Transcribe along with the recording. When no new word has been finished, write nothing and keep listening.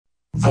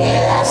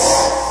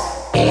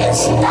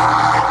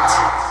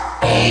not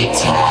a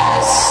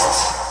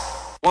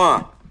test.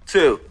 1,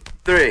 2,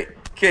 3,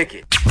 kick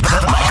it.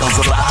 The Michael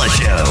Zavala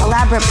Show.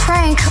 Elaborate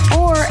prank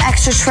or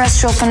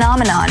extraterrestrial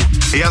phenomenon.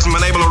 He hasn't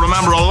been able to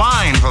remember a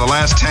line for the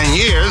last 10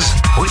 years.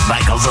 With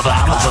Michael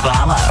Zavala.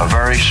 A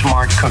very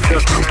smart cookie.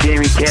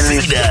 Jamie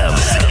Kennedy.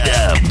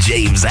 C-Dub.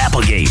 James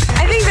Applegate.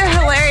 I think they're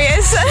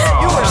hilarious.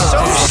 You are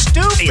so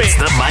stupid. It's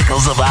the Michael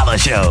Zavala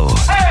Show.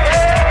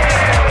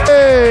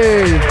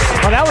 Hey!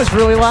 Oh, that was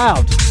really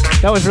loud.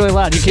 That was really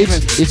loud. You came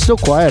in. It's still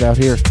quiet out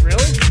here.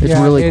 Really? It's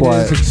really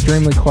quiet. It is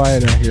extremely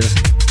quiet out here.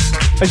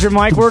 Is your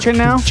mic working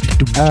now?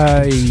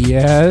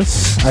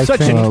 Yes. Such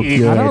an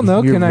idiot. I don't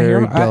know. You're Can I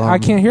hear? I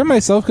can't hear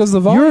myself because the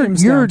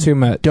volume's down too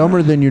much.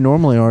 Dumber than you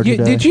normally are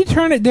today. Did you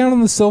turn it down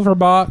on the silver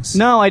box?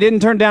 No, I didn't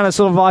turn down a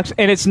silver box,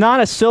 and it's not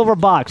a silver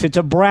box. It's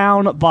a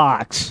brown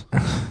box.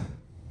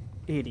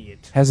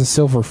 Idiot. Has a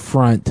silver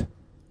front.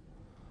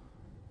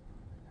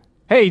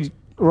 Hey,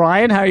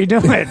 Ryan, how you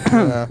doing?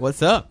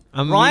 What's up?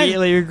 I'm Ryan-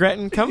 immediately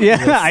regretting coming. Yeah,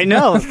 to this. I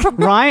know.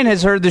 Ryan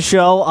has heard the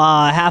show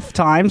half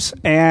times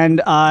and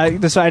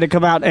decided to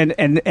come out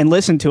and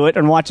listen to it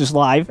and watch us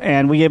live,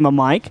 and we gave him a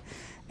mic,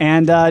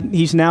 and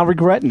he's now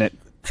regretting it.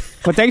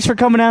 But thanks for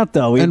coming out,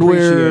 though. We appreciate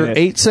we're it.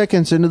 8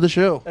 seconds into the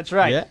show. That's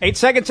right. Yeah. 8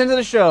 seconds into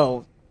the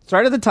show.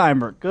 Started the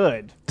timer.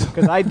 Good.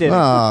 Because I did it.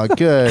 Oh,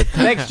 good.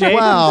 Thanks, Jake.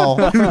 Wow.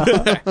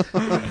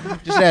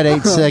 Just add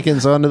 8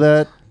 seconds onto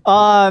that.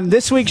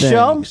 This week's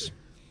show,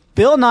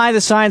 Bill Nye the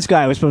Science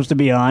Guy was supposed to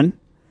be on.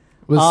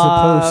 Was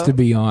supposed to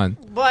be on.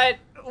 But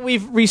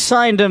we've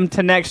re-signed him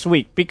to next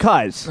week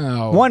because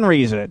one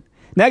reason.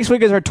 Next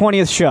week is our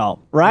 20th show,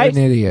 right? An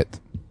idiot.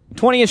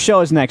 20th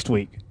show is next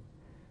week.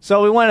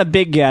 So we wanted a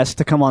big guest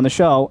to come on the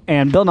show,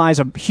 and Bill Nye's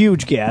a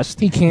huge guest.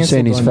 He canceled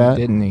saying he's on fat?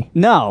 me, didn't he?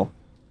 No,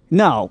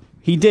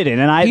 he didn't.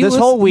 And He this lis-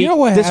 whole week, you know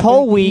what this happened?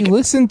 whole week, he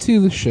listened to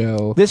the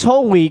show. this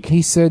whole week,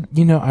 He said,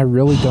 I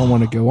really don't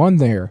want to go on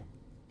there.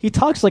 he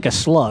talks like a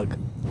slug.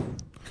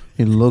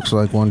 He looks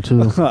like one,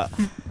 too.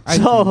 I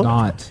So- do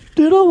not.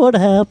 Do you know what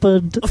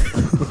happened?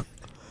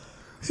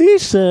 He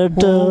said,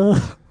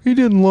 He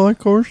didn't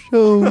like our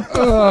show.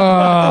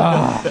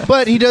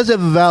 But he does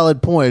have a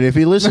valid point. If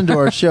he listened to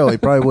our show, he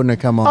probably wouldn't have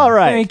come on. all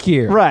right. Thank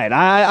you. Right,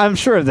 I'm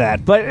sure of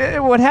that.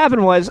 But what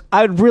happened was,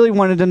 I really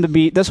wanted him to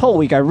be, this whole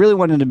week, I really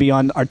wanted him to be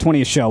on our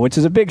 20th show, which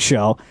is a big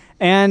show.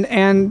 And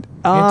And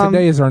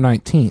today is our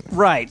 19th.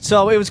 right,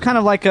 so it was kind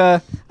of like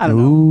a, I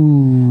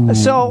don't know.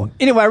 So,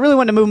 anyway, I really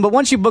wanted to move him, but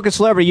once you book a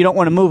celebrity, you don't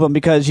want to move him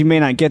because you may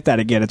not get that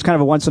again. It's kind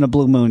of a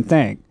once-in-a-blue-moon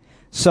thing.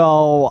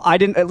 So, I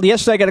didn't,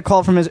 yesterday I got a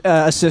call from his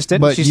assistant.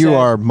 But She you said,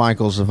 are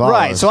Michael Zavala.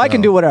 right, so I can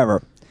do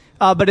whatever.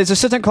 But his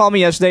assistant called me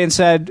yesterday and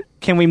said,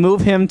 can we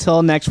move him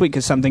till next week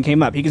because something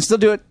came up? He can still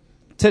do it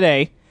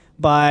today,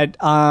 but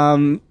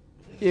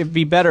it'd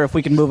be better if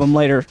we can move him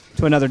later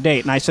to another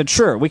date. And I said,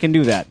 sure, we can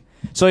do that.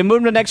 So he moved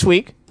him to next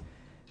week,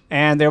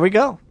 and there we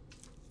go.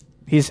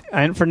 He's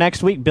in for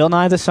next week, Bill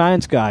Nye the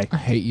Science Guy. I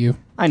hate you.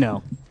 I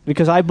know,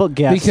 because I book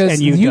guests Because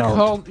and you don't.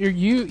 called,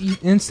 you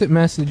instant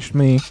messaged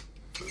me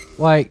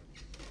like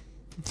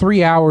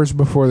 3 hours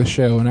before the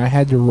show, and I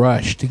had to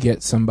rush to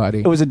get somebody.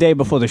 It was a day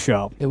before the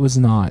show. It was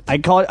not.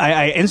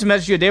 I instant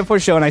messaged you a day before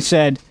the show, and I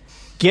said,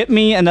 get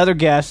me another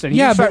guest. And you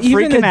Yeah, start but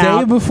even freaking a day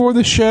out. before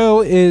the show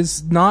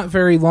is not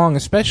very long,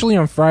 especially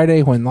on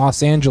Friday when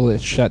Los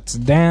Angeles shuts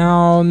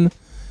down.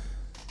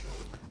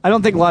 I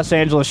don't think Los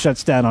Angeles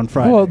shuts down on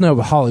Friday. Well, no,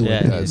 but Hollywood Yeah,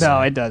 it does.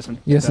 No, it doesn't.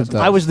 Yes, it doesn't.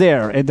 does. I was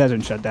there. It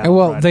doesn't shut down. on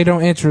Well, Friday. they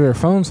don't answer their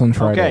phones on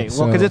Friday. Okay,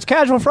 well, because it's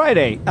Casual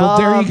Friday. Well,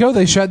 there you go.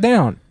 They shut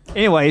down.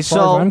 Anyway, As far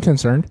as I'm so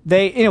concerned.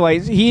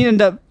 he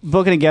ended up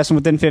booking a guest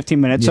within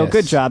 15 minutes. So Yes.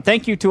 good job.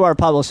 Thank you to our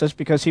publicist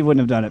because he wouldn't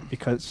have done it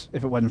because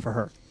if it wasn't for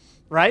her.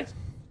 Right?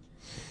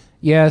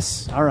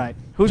 Yes. All right.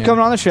 Who's Yeah.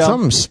 coming on the show?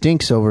 Something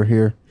stinks over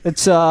here.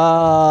 It's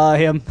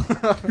him.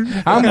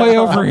 I'm way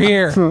over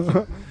here.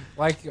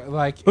 Like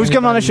Who's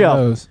coming on the anybody show?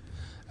 knows.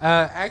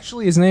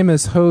 Actually, his name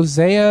is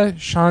Hosea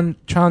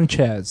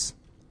Chanchez.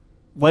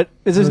 What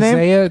is his name?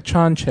 Hosea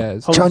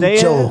Chanchez.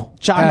 Hosea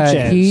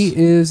Chanchez. He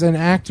is an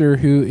actor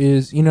who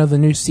is, the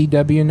new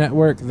CW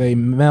network. They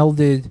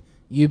melded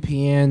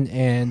UPN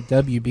and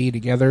WB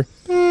together.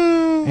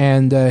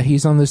 And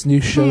he's on this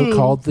new show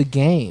called The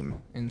Game.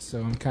 And so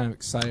I'm kind of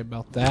excited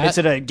about that. Is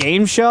it a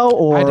game show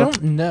or? I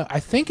don't know. I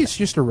think it's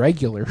just a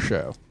regular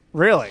show.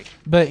 Really?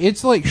 But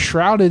it's like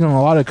shrouded in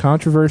a lot of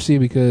controversy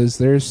because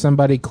there's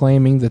somebody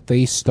claiming that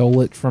they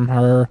stole it from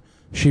her.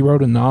 She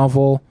wrote a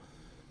novel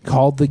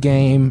called The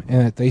Game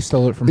and that they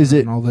stole it from her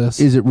and all this.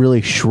 Is it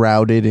really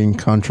shrouded in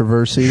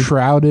controversy?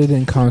 Shrouded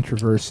in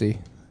controversy.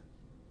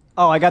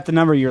 Oh, I got the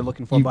number you're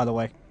looking for, by the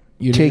way.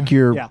 You Take do?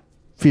 your Yeah.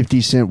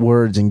 50-cent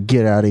words and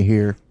get out of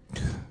here.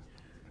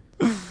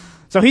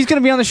 So he's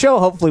going to be on the show,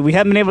 hopefully. We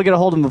haven't been able to get a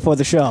hold of him before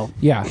the show.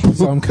 Yeah,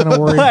 so I'm kind of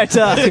worried. But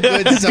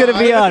he's going to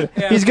be on.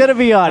 He's going to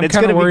be on. I'm It's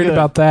kind going of to be worried good.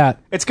 about that.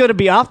 It's going to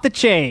be off the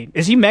chain.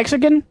 Is he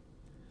Mexican?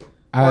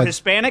 Or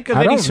Hispanic of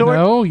I any don't sort?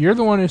 know. You're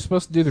the one who's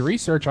supposed to do the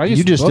research.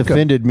 You just book 'em.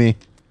 offended me.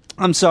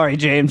 I'm sorry,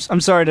 James. I'm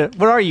sorry to...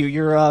 What are you?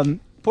 You're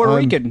Puerto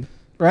Rican,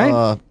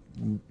 right?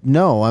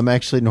 No, I'm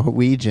actually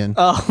Norwegian.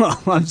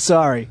 Oh, I'm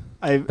sorry.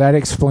 That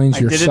explains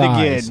your did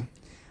size. it again.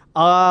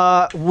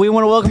 We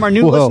want to welcome our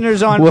new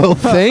listeners on. Well,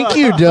 thank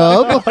you,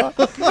 Dub.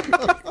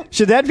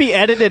 Should that be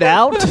edited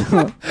out?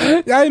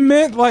 I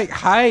meant like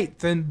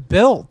height and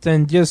built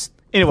and just.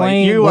 Anyway,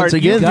 plain you Once are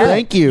again, you're-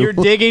 thank you. You're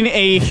digging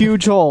a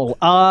huge hole.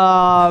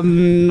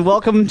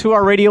 Welcome to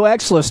our Radio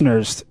X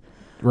listeners.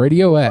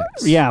 Radio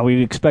X. Yeah,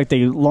 we expect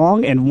a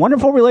long and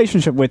wonderful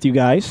relationship with you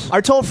guys.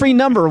 Our toll-free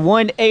number,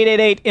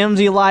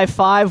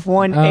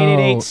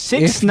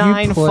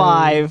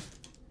 1-888-MZ-LIVE-5,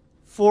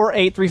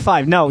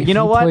 1-888-695-4835. No, If you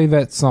know what? Play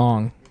that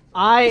song.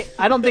 I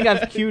don't think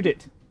I've queued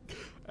it.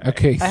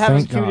 Okay, I haven't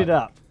thank queued God. it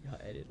up.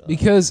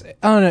 Because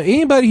I don't know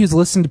anybody who's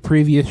listened to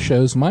previous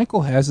shows.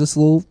 Michael has this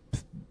little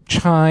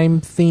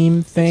chime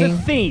theme thing It's a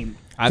theme.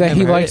 that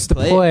he likes to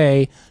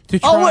play to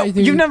try. Oh, wait,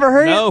 to, you've never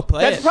heard No, it?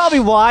 play That's it.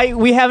 probably why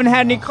we haven't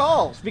had any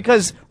calls,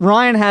 because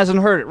Ryan hasn't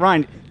heard it.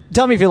 Ryan,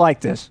 tell me if you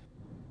like this.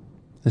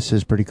 This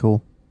is pretty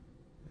cool.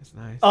 That's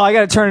nice. Oh, I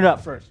got to turn it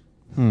up first.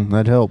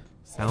 That'd help.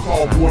 Sounds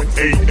Call nice.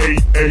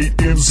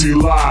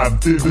 1-888-MZ Live,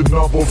 did the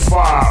number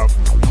 5.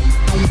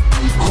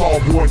 Call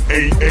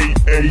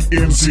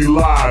 1-888-MZ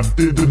Live,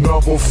 did the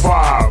number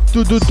 5.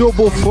 Do the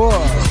double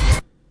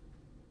 5.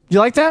 You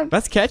like that?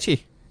 That's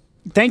catchy.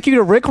 Thank you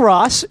to Rick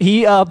Ross.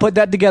 He put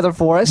that together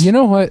for us. You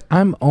know what?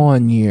 I'm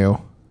on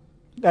you.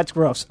 That's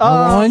gross.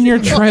 I'm on your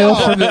trail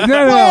for this.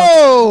 No.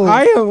 Whoa!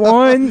 I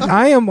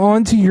am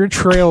on to your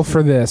trail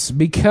for this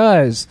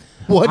because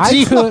What's I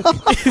he?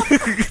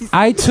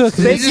 took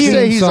Did this you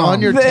say theme he's song.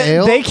 on your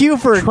tail? Thank you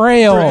for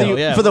Trail. for the,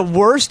 Yeah. for the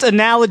worst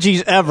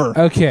analogies ever.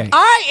 Okay,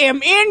 I am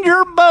in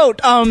your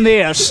boat on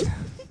this.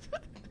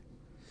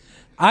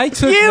 I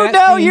took You that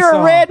know theme you're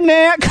song. a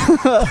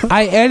redneck.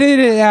 I edited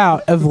it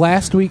out of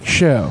last week's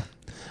show.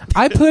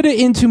 I put it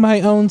into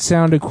my own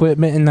sound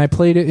equipment and I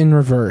played it in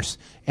reverse.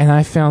 And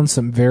I found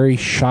some very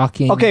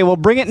shocking. Okay, well,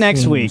 bring it next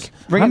things. week.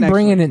 I'm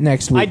bringing it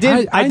next week.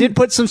 I did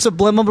put some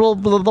subliminal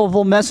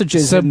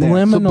messages in there.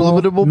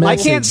 Subliminal. I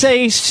can't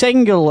say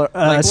singular,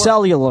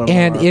 cellular.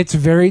 And it's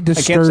very say that.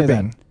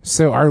 disturbing.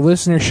 So our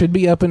listeners should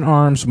be up in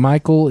arms.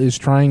 Michael is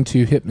trying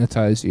to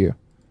hypnotize you.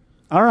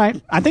 All right.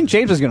 I think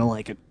James is going to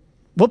like it.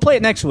 We'll play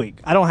it next week.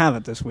 I don't have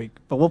it this week,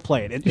 but we'll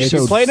play it. You're If you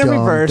so play it in dumb,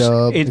 reverse,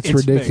 Dub. It's big.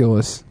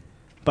 ridiculous.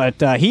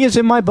 But he is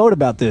in my boat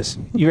about this.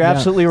 You're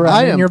absolutely right.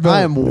 I in your boat.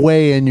 am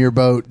way in your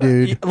boat,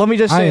 dude. Let me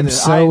just I say am this.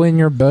 so in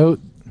your boat.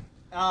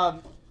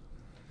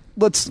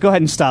 Let's go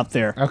ahead and stop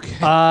there.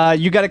 Okay.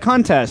 You got a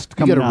contest You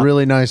coming got a up.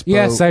 really nice boat.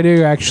 Yes, I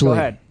do actually.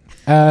 Go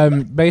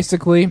ahead.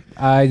 Basically,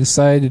 I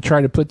decided to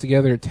try to put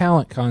together a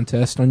talent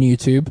contest on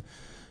YouTube.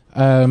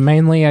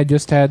 Mainly, I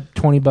just had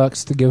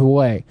 $20 to give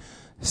away.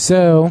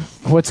 So,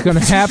 what's going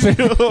to happen?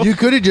 You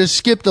could have just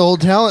skipped the whole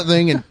talent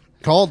thing and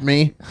called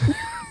me.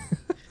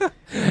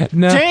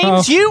 No.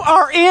 James, you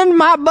are in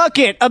my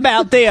bucket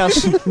about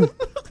this.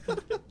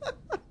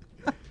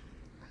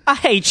 I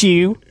hate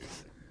you.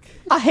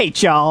 I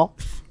hate y'all.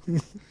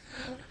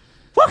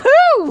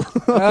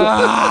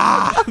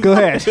 Woohoo! Go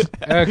ahead.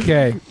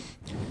 Okay.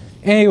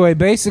 Anyway,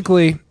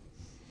 basically,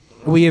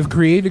 we have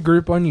created a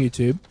group on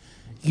YouTube.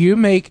 You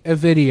make a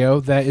video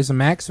that is a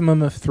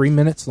maximum of 3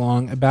 minutes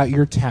long about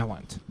your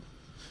talent.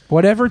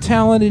 Whatever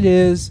talent it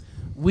is,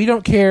 we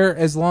don't care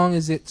as long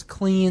as it's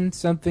clean,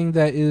 something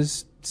that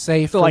is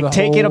safe So, for like the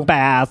taking whole, a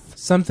bath.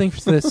 something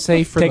that's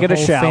safe for Taking the a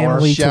whole shower,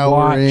 family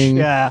showering.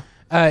 to watch.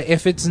 Yeah.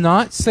 If it's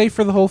not safe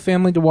for the whole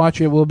family to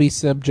watch, it will be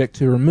subject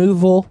to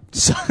removal.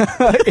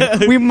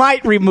 We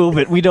might remove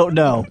it. We don't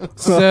know.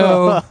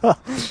 So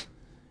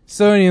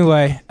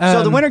anyway,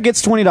 So the winner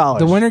gets $20.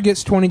 The winner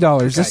gets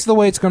 $20. This is the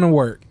way it's going to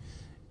work.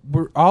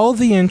 All of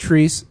the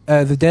entries,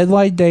 the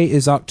deadline date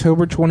is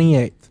October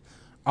 28th.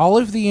 All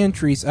of the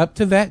entries up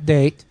to that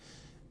date,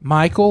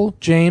 Michael,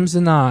 James,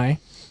 and I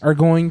are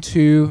going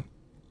to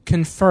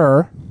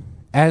confer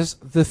as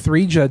the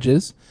 3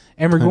 judges,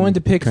 and we're going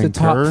to pick the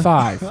concur? top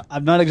 5.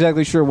 I'm not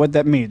exactly sure what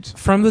that means.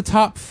 From the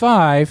top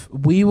 5,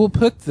 we will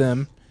put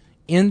them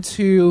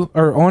into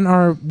or on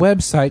our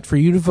website for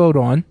you to vote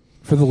on,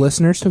 for the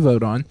listeners to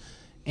vote on,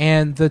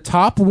 and the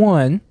top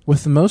one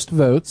with the most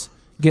votes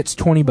gets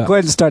 $20. Go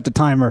ahead and start the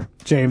timer,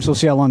 James. We'll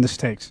see how long this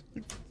takes.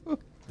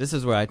 This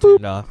is where I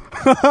turned off.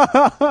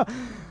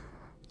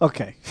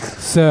 Okay.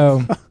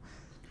 So,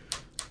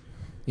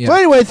 yeah. So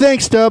anyway,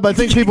 thanks, Dub. I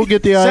think people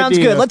get the idea. Sounds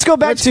good. Let's go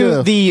back to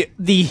go.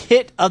 the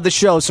hit of the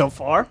show so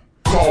far.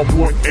 Call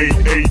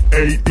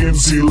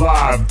 1-888-MZ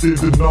Live, did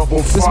the number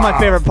 5. This is my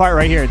favorite part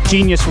right here.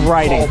 Genius Call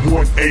writing.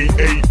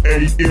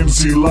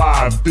 1-888-MZ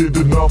Live, did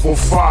the number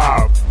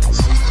 5.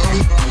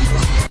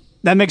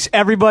 That makes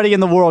everybody in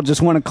the world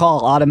just want to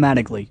call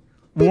automatically.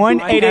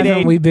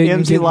 Haven't we been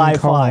 1-888-MZ getting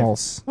Live 5.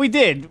 calls? We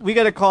did. We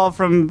got a call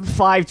from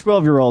 5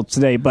 12-year-olds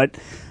today, but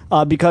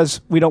because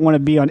we don't want to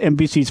be on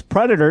NBC's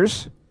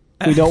Predators,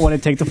 we don't want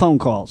to take the phone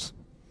calls.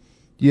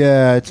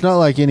 Yeah, it's not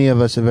like any of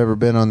us have ever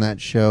been on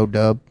that show,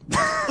 Dub.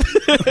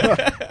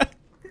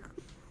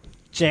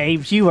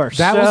 James, you are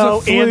That was so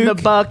a fluke. in the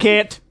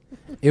bucket.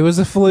 It was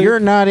a fluke. You're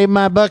not in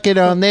my bucket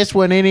on this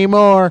one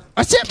anymore.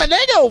 I set my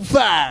leg on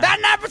fire.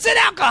 99%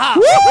 alcohol.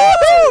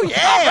 Woo!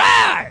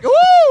 Yeah!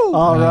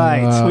 All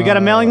right. We got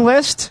a mailing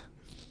list.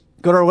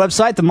 Go to our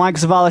website,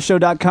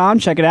 themikezavala.show.com.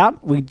 Check it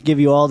out. We give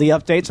you all the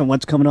updates on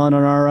what's coming on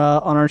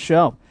our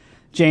show.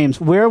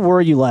 James, where were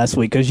you last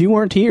week? Because you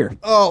weren't here.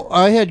 Oh,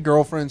 I had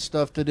girlfriend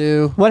stuff to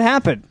do. What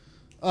happened?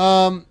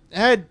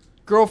 Had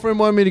girlfriend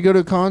wanted me to go to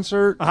a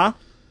concert. Uh-huh.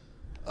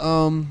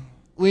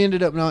 We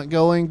ended up not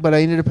going, but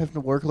I ended up having to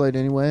work late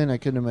anyway, and I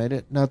couldn't have made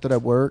it. Not that I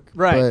work,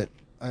 right?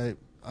 But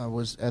I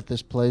was at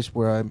this place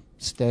where I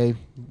stay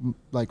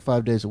like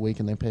 5 days a week,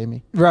 and they pay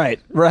me. Right.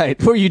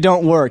 Where you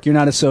don't work, you're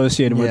not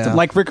associated with Yeah. it.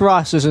 Like Rick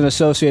Ross isn't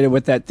associated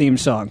with that theme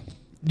song.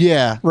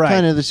 Yeah, Right.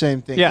 kind of the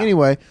same thing. Yeah.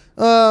 Anyway,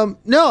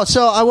 no,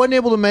 so I wasn't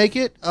able to make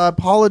it. I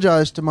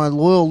apologize to my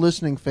loyal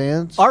listening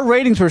fans. Our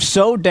ratings were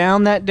so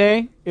down that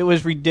day, it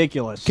was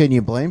ridiculous. Can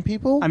you blame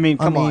people? I mean,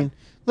 come on.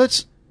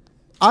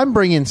 I'm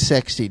bringing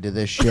sexy to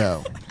this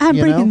show. I'm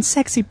you bringing know?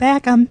 sexy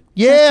back. I'm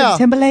Yeah. Justin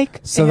Timberlake.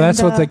 So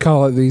that's what they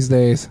call it these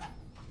days.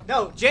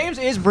 No, James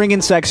is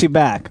bringing sexy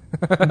back.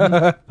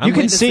 You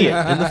can see it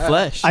in the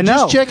flesh. I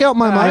know. Just check out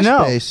my I know.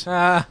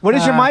 MySpace. What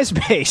is your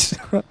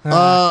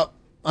MySpace?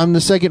 I'm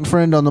the second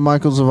friend on the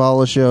Michael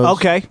Zavala show.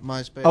 Okay.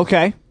 MySpace.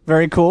 Okay.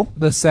 Very cool.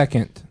 The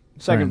second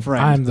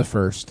friend. I'm the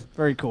first.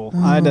 Very cool.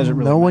 It doesn't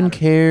really No one matter.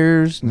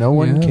 cares. No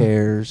one Yeah.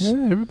 cares.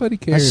 Yeah, everybody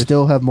I cares.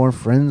 still have more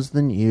friends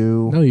than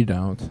you. No, you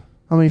don't.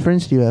 How many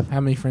friends do you have? How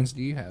many friends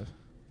do you have?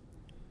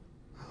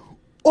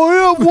 I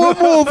have one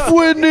more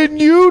friend than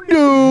you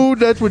do.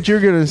 That's what you're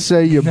going to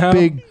say, you No.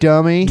 big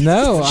dummy.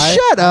 No,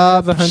 Shut I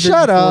up. have 104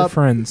 Shut up.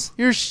 friends.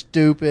 You're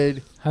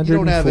stupid. You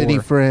don't have 104. any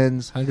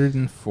friends.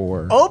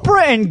 104.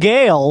 Oprah and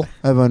Gail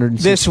I have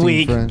 116 this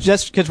week, friends.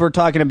 just because we're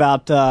talking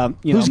about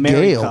Who's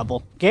married Gail?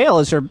 couple. Gail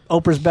is her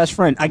Oprah's best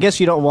friend. I guess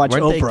you don't watch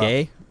Weren't Oprah.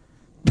 they gay?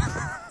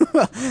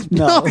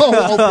 No.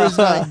 Oprah's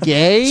not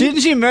gay.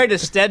 Isn't she married to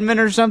Stedman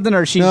or something?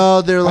 Or she?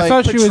 No, they're I like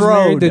thought she was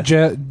married to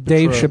betrothed.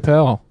 Dave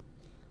Chappelle.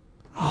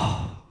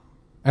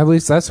 At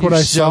least that's what You're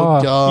I so saw.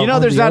 dumb. You know,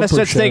 on there's the not a Oprah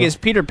such thing show. as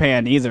Peter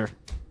Pan either.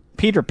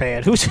 Peter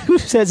Pan. Who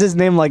says his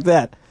name like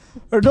that?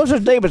 There's no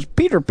such name as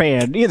Peter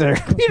Pan either.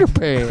 Peter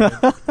Pan.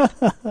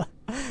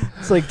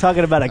 It's like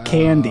talking about a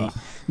candy.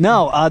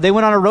 No, they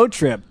went on a road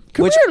trip.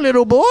 Come here,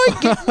 little boy.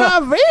 Get in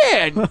my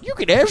van. You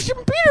can have some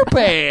Peter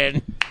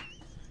Pan.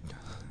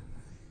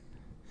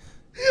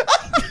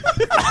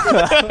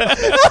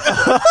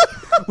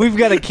 We've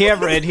got a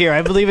camera in here.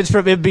 I believe it's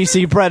from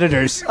NBC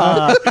Predators.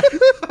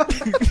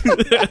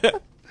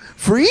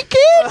 Free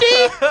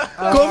candy.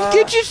 Come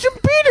get you some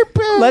Peter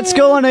Pan. Let's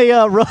go on a.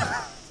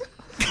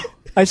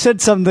 I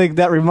said something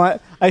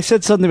I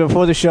said something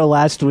before the show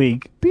last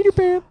week. Peter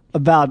Pan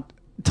about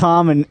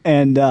Tom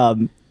and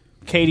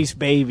Katie's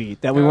baby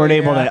that we weren't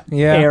able to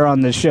Yeah. air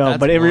on the show, That's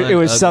but it one was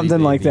ugly something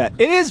like baby. that.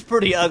 It is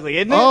pretty ugly,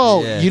 isn't it?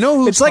 Oh, Yeah. you know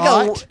who's it's like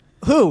hot?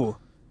 who?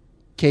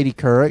 Katie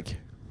Couric.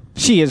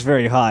 She is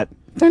very hot.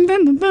 Dun,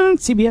 dun, dun, dun,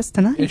 CBS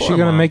tonight. Is she going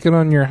to make it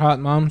on your hot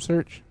mom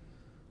search?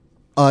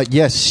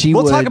 Yes, she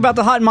We'll would. talk about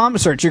the hot mom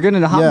search. You're going to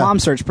the hot Yeah. mom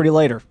search pretty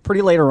later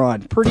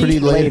on. Pretty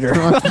later.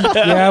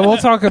 Yeah, we'll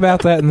talk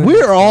about that in the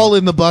We're all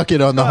in the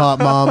bucket on the hot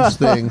moms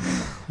thing.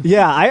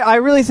 Yeah, I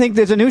really think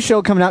there's a new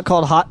show coming out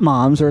called Hot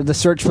Moms or The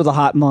Search for the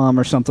Hot Mom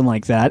or something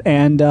like that.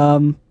 And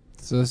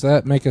So does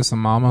that make us a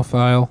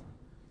mama-phile?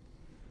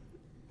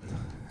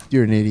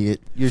 You're an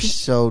idiot. You're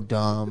so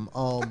dumb.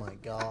 Oh my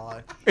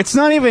god. it's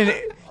not even.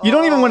 You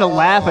don't even want to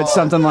laugh at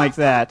something like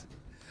that.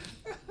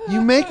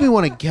 You make me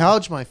want to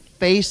gouge my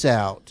face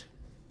out.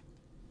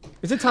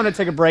 Is it time to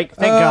take a break?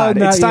 Thank God.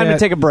 not It's time yet. to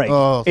take a break.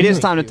 Oh, it is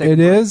time to take It a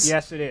break. is?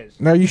 Yes, it is.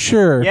 Are you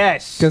sure?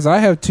 Yes. Because I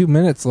have 2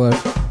 minutes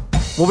left.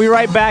 We'll be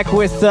right back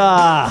with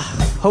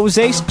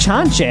Jose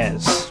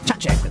Chanchez.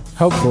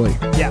 Hopefully.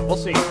 Yeah, we'll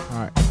see. All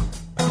right.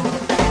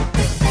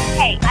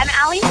 Hey, I'm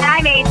Allie. And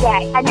I'm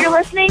AJ. And you're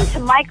listening to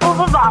Michael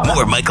Zavala.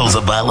 More Michael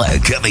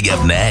Zavala coming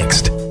up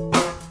next.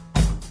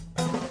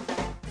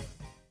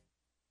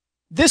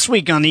 This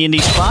week on the Indie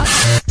Spot,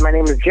 My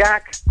name is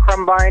Jack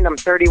Crumbine. I'm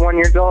 31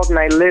 years old, and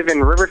I live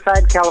in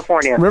Riverside,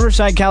 California.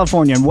 Riverside,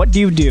 California. And what do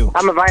you do?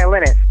 I'm a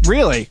violinist.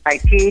 Really? I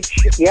teach.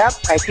 Yep,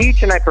 I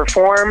teach and I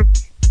perform.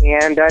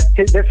 And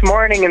this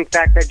morning, in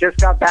fact, I just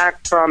got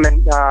back from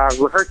a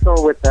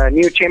rehearsal with a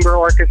new chamber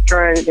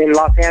orchestra in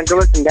Los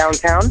Angeles in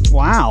downtown.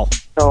 Wow.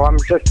 So I'm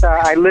just,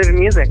 I live in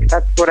music.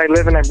 That's what I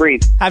live and I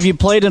breathe. Have you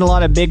played in a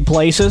lot of big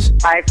places?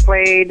 I've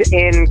played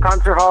in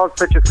concert halls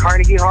such as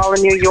Carnegie Hall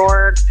in New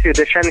York, to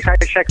the Shanghai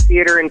Shek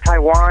Theater in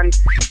Taiwan.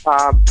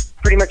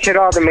 Pretty much hit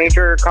all the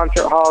major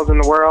concert halls in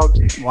the world.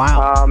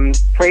 Wow.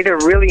 Played a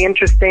really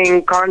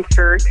interesting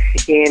concert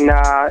in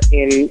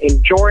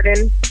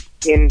Jordan,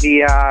 in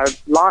the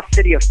lost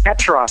city of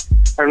Petra.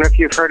 I don't know if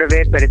you've heard of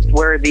it, but it's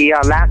where the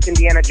last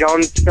Indiana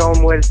Jones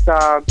film was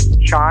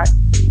shot.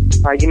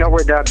 You know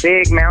where the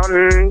big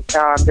mountain,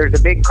 there's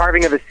a big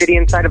carving of a city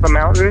inside of a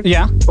mountain?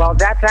 Yeah. Well,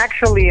 that's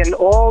actually an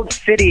old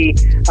city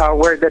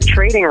where the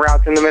trading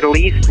routes in the Middle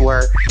East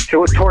were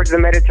towards the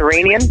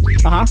Mediterranean.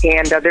 Uh-huh.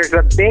 And there's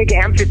a big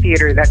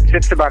amphitheater that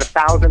sits about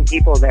 1,000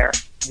 people there.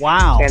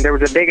 Wow. And there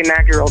was a big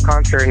inaugural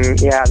concert, and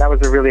yeah, that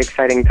was a really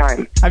exciting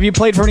time. Have you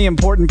played for any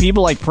important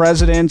people like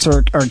presidents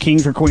or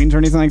kings or queens or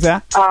anything like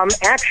that?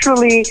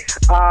 Actually,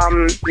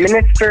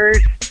 ministers,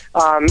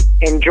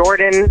 In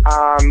Jordan,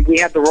 we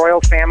had the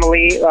royal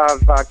family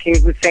of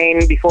King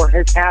Hussein before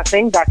his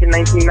passing back in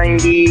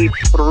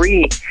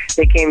 1993.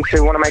 They came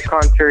to one of my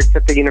concerts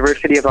at the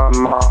University of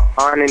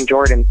Amman in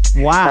Jordan.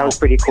 Wow. That was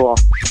pretty cool.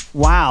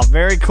 Wow,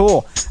 very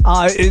cool.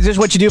 Is this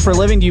what you do for a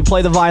living? Do you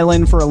play the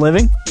violin for a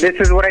living? This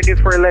is what I do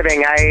for a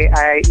living.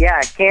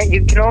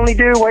 You can only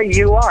do what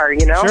you are,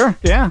 you know? Sure,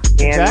 yeah,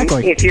 and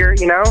exactly. If you're,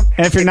 you know...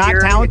 And if you're not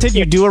talented,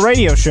 you do a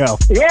radio show.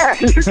 Yeah,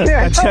 you can't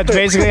that's help it.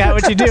 basically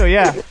what you do,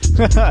 yeah.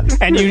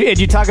 and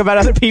you talk about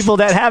other people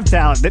that have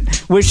talent,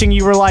 that wishing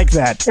you were like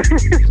that.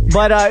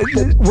 But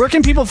where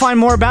can people find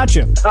more about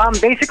you?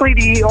 Basically,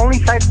 the only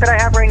sites that I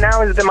have right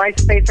now is the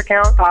MySpace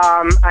account.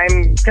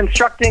 I'm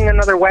constructing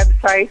another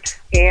website,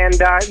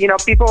 and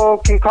people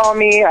can call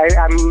me.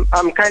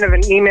 I'm kind of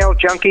an email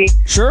junkie.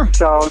 Sure.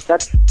 So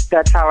that's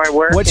how I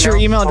work. What's your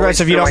email address,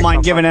 if you don't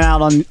mind giving it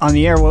out on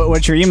the air?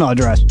 What's your email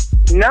address?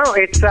 No,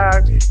 it's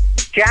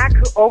Jack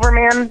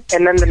Overman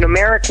and then the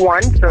numeric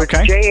 1. So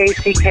Okay. it's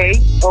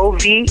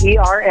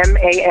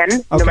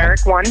JACKOVERMAN,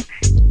 numeric 1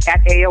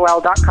 at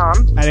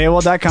AOL.com. At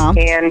AOL.com.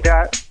 And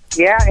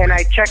and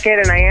I check it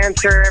and I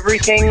answer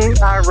everything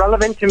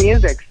relevant to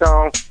music.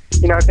 So,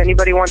 if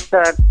anybody wants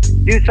to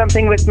do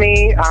something with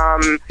me,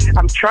 I'm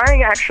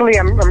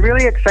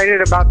really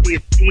excited about these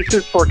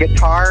pieces for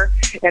guitar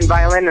and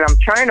violin, and I'm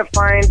trying to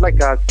find like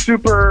a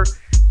super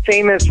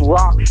famous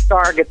rock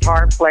star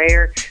guitar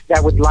player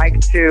that would like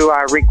to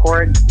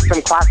record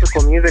some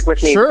classical music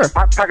with me. Sure.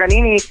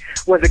 Paganini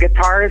was a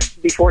guitarist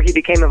before he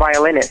became a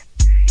violinist.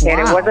 And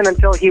it wasn't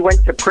until he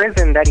went to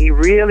prison that he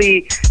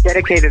really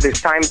dedicated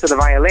his time to the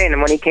violin.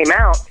 And when he came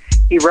out,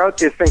 he wrote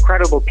this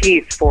incredible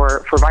piece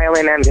for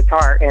violin and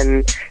guitar.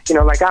 And,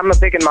 I'm a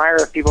big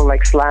admirer of people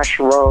like Slash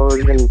Rose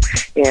and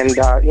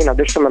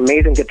there's some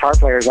amazing guitar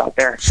players out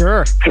there.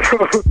 Sure.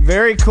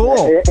 Very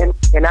cool.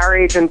 In our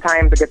age and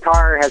time, the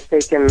guitar has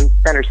taken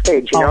center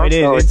stage, it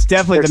is. So it's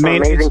definitely the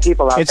main. amazing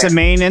people out it's there. the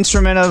main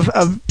instrument of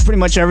pretty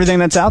much everything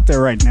that's out there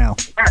right now.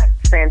 Yeah,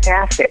 it's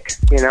fantastic,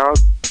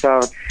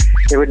 So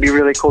it would be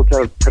really cool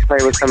to play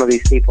with some of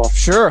these people.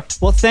 Sure.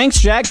 Well, thanks,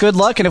 Jack. Good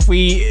luck. And if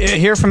we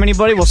hear from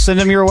anybody, we'll send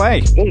them your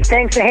way. Hey,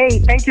 thanks. Hey,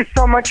 thank you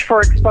so much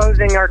for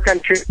exposing our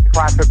country to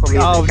classical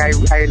music. Oh.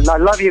 I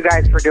love you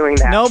guys for doing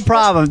that. No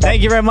problem.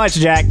 Thank you very much,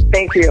 Jack.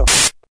 Thank you.